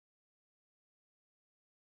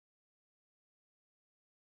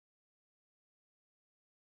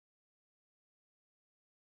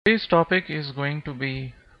Today's topic is going to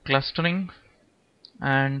be clustering,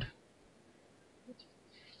 and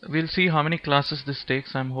we'll see how many classes this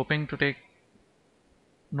takes. I'm hoping to take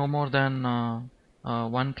no more than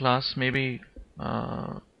one class, maybe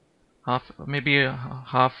half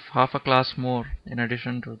a class more in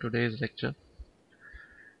addition to today's lecture.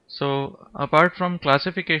 So apart from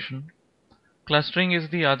classification, clustering is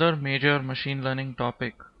the other major machine learning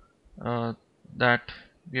topic uh, that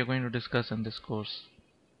we are going to discuss in this course.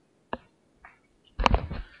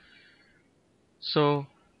 So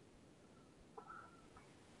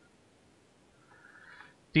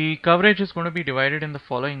the coverage is going to be divided in the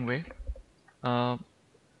following way. Uh,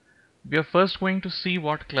 we are first going to see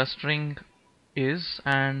what clustering is,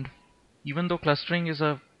 and even though clustering is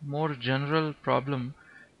a more general problem,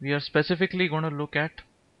 we are specifically going to look at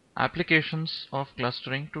applications of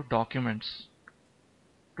clustering to documents,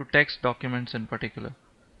 to text documents in particular.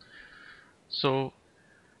 So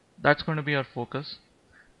that's going to be our focus.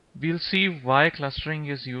 We'll see why clustering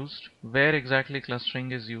is used, where exactly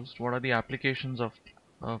clustering is used, what are the applications of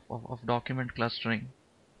document clustering.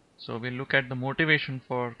 So we'll look at the motivation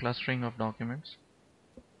for clustering of documents.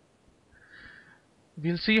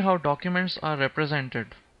 We'll see how documents are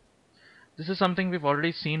represented. This is something we've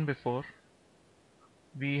already seen before.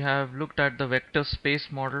 We have looked at the vector space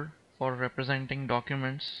model for representing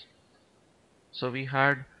documents. So we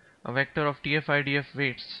had a vector of TF-IDF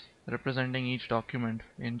weights representing each document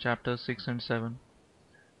in chapters 6 and 7.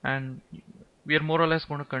 And we are more or less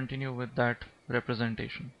going to continue with that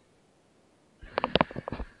representation.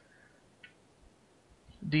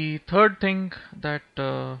 The third thing that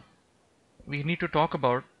we need to talk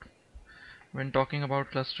about when talking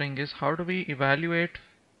about clustering is how do we evaluate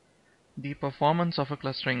the performance of a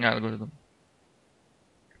clustering algorithm.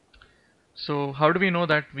 So how do we know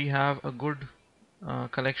that we have a good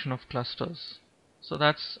collection of clusters? So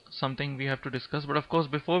that's something we have to discuss. But of course,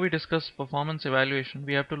 before we discuss performance evaluation,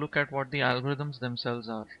 we have to look at what the algorithms themselves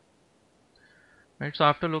are. Right. So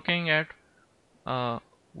after looking at uh,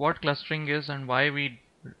 what clustering is and why we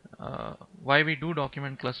do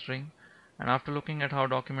document clustering, and after looking at how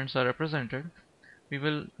documents are represented, we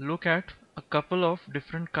will look at a couple of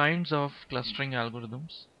different kinds of clustering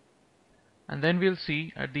algorithms, and then we'll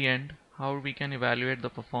see at the end how we can evaluate the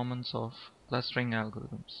performance of clustering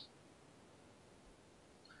algorithms.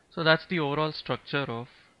 So that's the overall structure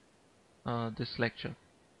of this lecture.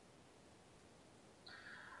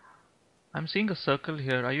 I'm seeing a circle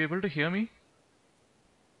here. Are you able to hear me?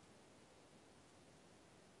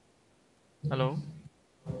 Hello?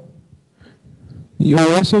 Yeah,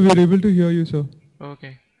 yes, sir. We are able to hear you, sir.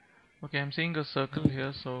 Okay. Okay, I'm seeing a circle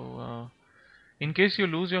here. So in case you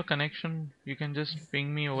lose your connection, you can just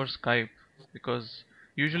ping me over Skype, because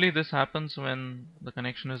usually this happens when the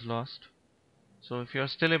connection is lost. So if you're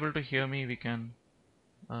still able to hear me, we can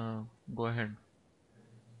uh, go ahead.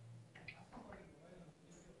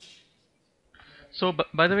 So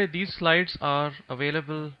by the way, these slides are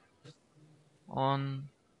available on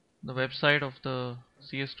the website of the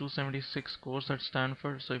CS276 course at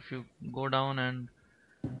Stanford. So if you go down and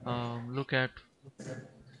look at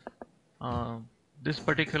uh, this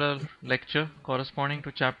particular lecture corresponding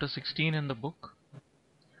to chapter 16 in the book,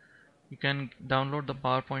 you can download the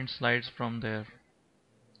PowerPoint slides from there.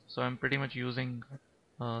 So I'm pretty much using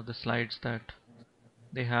the slides that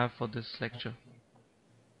they have for this lecture.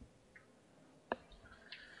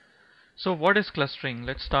 So what is clustering?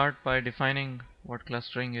 Let's start by defining what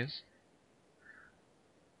clustering is.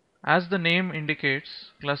 As the name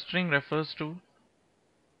indicates, clustering refers to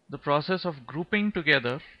the process of grouping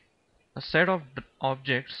together a set of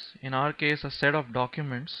objects, in our case a set of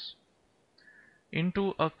documents,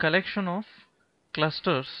 into a collection of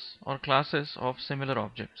clusters or classes of similar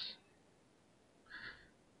objects.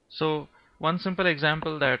 So one simple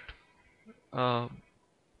example that uh,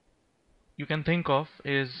 you can think of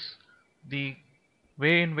is the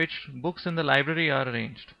way in which books in the library are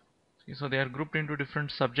arranged. So they are grouped into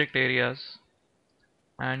different subject areas,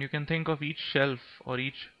 and you can think of each shelf or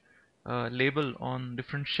each label on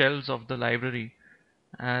different shelves of the library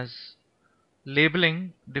as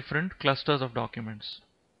labeling different clusters of documents.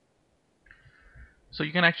 So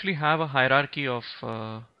you can actually have a hierarchy of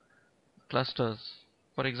clusters.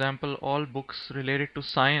 For example, all books related to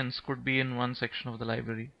science could be in one section of the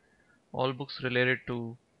library. All books related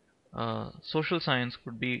to social science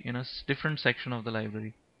could be in a different section of the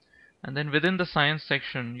library. And then within the science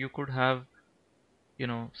section, you could have,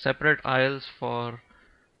 separate aisles for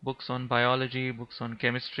books on biology, books on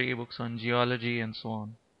chemistry, books on geology, and so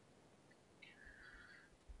on.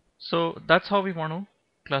 So that's how we want to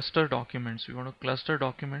cluster documents. We want to cluster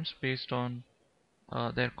documents based on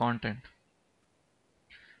their content.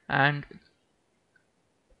 And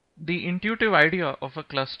the intuitive idea of a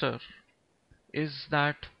cluster is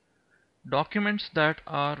that documents that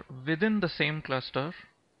are within the same cluster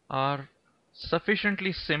are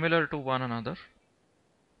sufficiently similar to one another,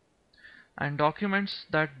 and documents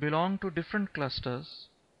that belong to different clusters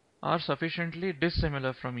are sufficiently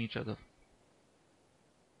dissimilar from each other.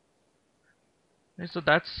 Okay, so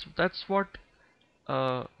that's what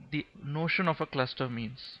the notion of a cluster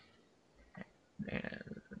means. Uh,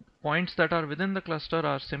 Points that are within the cluster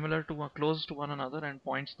are similar to close to one another, and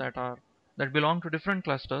points that belong to different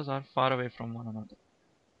clusters are far away from one another.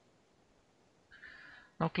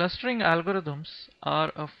 Now, clustering algorithms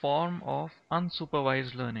are a form of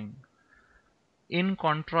unsupervised learning, in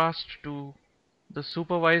contrast to the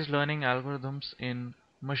supervised learning algorithms in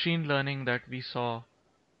machine learning that we saw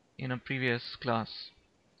in a previous class.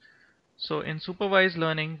 So in supervised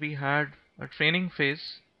learning, we had a training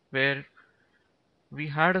phase where we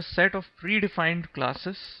had a set of predefined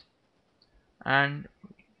classes, and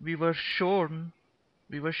we were shown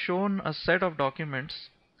a set of documents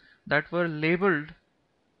that were labeled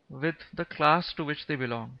with the class to which they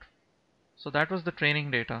belonged. So that was the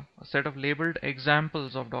training data, a set of labeled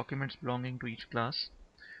examples of documents belonging to each class.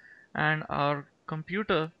 And our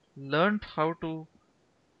computer learned how to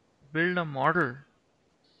build a model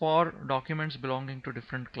for documents belonging to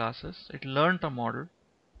different classes. It learned a model,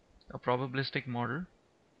 a probabilistic model,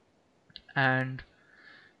 and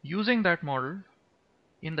using that model,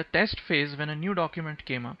 in the test phase when a new document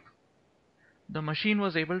came up, the machine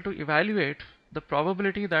was able to evaluate the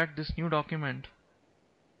probability that this new document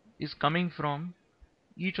is coming from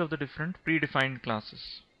each of the different predefined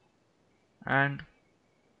classes. And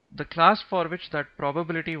the class for which that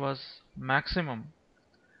probability was maximum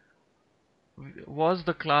was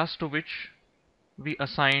the class to which we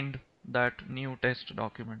assigned that new test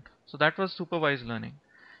document. So that was supervised learning.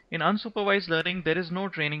 In unsupervised learning, there is no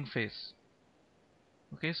training phase.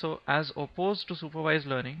 Okay, so as opposed to supervised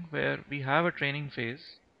learning, where we have a training phase,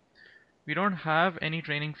 we don't have any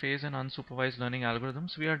training phase in unsupervised learning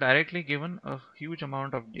algorithms. We are directly given a huge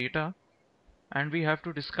amount of data, and we have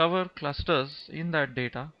to discover clusters in that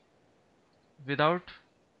data without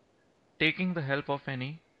taking the help of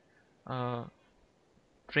any uh,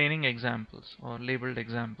 training examples or labeled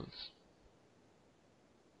examples.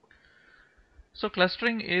 So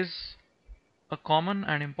clustering is a common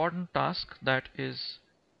and important task that is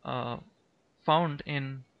uh, found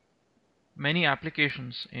in many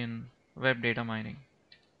applications in web data mining.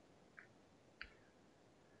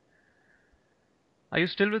 Are you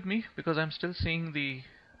still with me? Because I'm still seeing the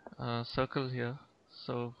circle here.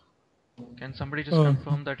 So can somebody just Uh,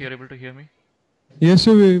 confirm that you're able to hear me? yes,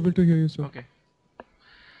 sir, we're able to hear you, sir. Okay.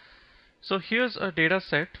 So here's a data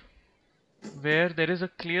set where there is a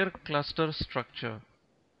clear cluster structure.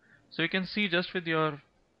 So you can see just with your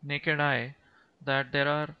naked eye that there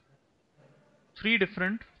are three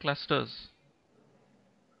different clusters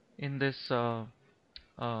in this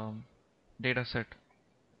um, data set.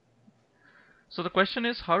 So the question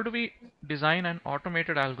is, how do we design an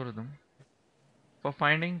automated algorithm for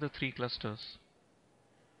finding the three clusters?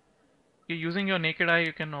 Using your naked eye,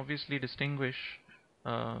 you can obviously distinguish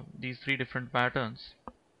these three different patterns.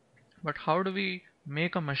 But how do we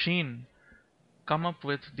make a machine come up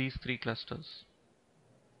with these three clusters?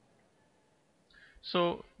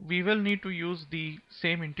 So we will need to use the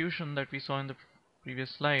same intuition that we saw in the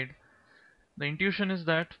previous slide. The intuition is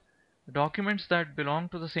that documents that belong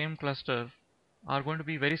to the same cluster are going to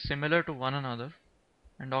be very similar to one another,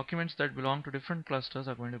 and documents that belong to different clusters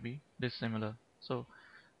are going to be dissimilar. So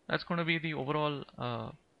that's going to be the overall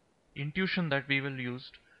intuition that we will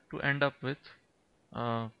use to end up with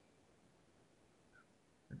uh,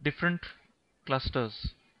 different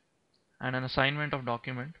clusters and an assignment of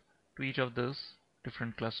document to each of those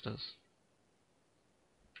different clusters.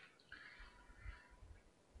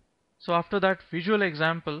 So after that visual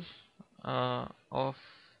example of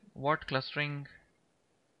what clustering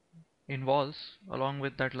involves, along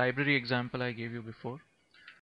with that library example I gave you before,